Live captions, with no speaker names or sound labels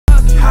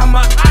I'm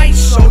an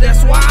ice show,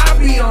 that's why I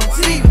be on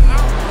TV.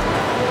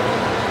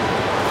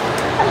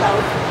 Hello.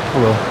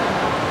 Hello.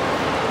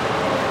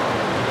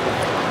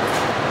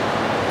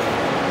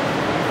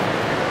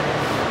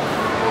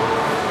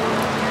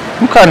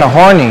 I'm kind of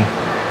horny.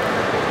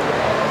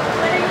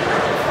 What are you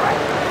looking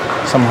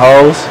for? Some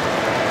hoes.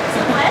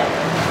 Some what?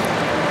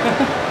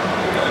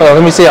 Oh,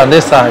 let me see on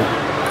this side.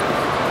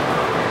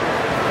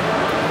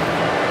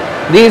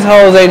 These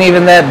hoes ain't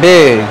even that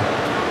big.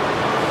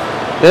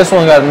 This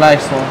one got a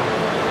nice one.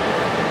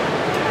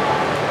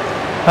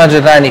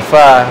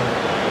 195.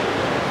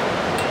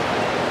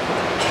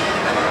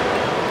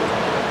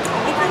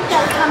 I think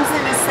that comes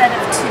in a set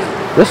of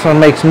 2. This one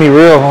makes me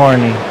real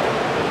horny.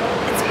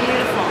 It's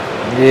beautiful.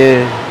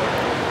 Yeah.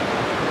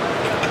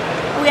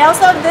 We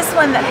also have this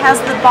one that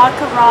has the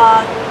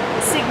Baccarat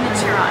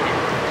signature on it.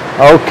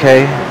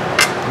 Okay.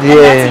 And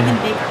that's Yeah. even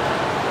bigger.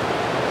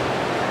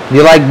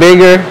 You like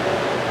bigger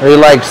or you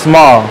like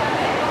small?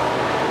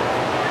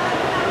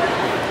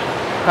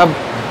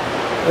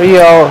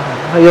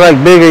 You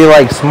like big or you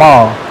like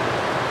small?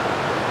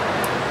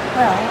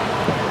 Well,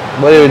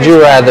 What would you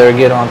rather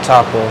get on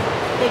top of?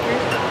 bigger.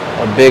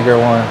 A bigger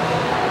one.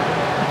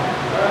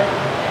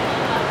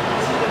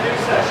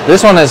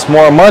 This one is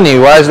more money.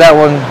 Why is that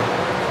one?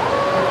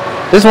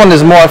 This one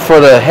is more for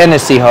the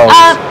Hennessy hoes.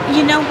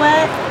 You know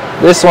what?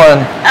 This one,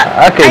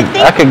 I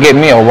could get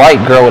me a white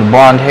girl with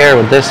blonde hair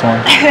with this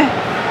one.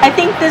 I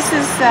think this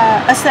is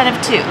a set of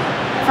 2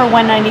 for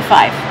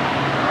 $195.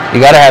 You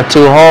gotta have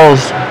 2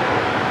 holes.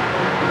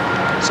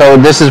 So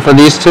this is for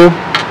these 2?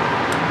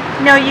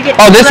 No, you get.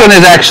 Oh, this one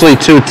is actually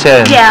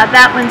 $210. Yeah,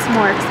 that one's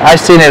more expensive. I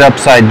seen it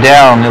upside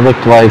down. It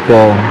looked like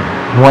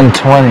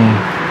 120.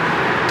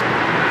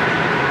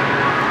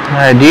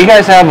 Alright, do you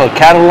guys have a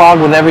catalog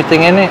with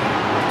everything in it?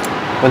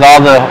 With all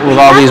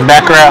these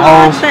baccarat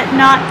holes? But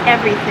not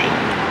everything.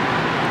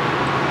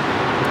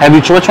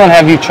 Which one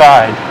have you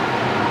tried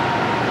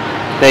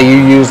that you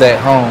use at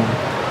home?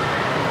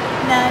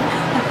 None.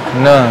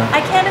 None.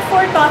 I can't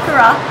afford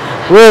Baccarat.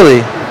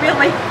 Really?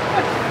 Really.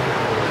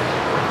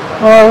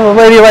 Well, a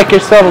lady like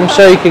yourself, I'm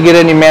sure you could get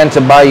any man to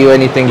buy you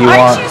anything you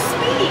want. Aren't you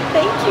sweet?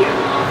 Thank you.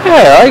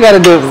 Yeah, all you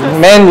gotta do.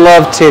 Men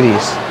love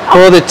titties.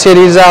 Pull the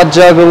titties out,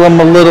 juggle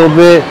them a little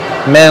bit.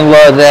 Men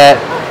love that.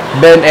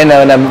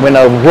 When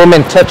a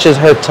woman touches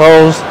her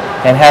toes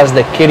and has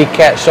the kitty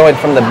cat showing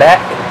from the back,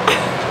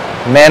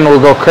 men will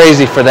go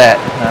crazy for that.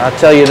 I'll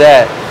tell you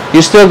that.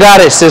 You still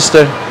got it,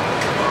 sister.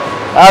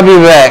 I'll be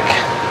back.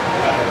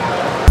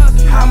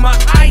 I'm an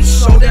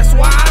ice show, that's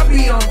why I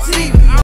be on TV.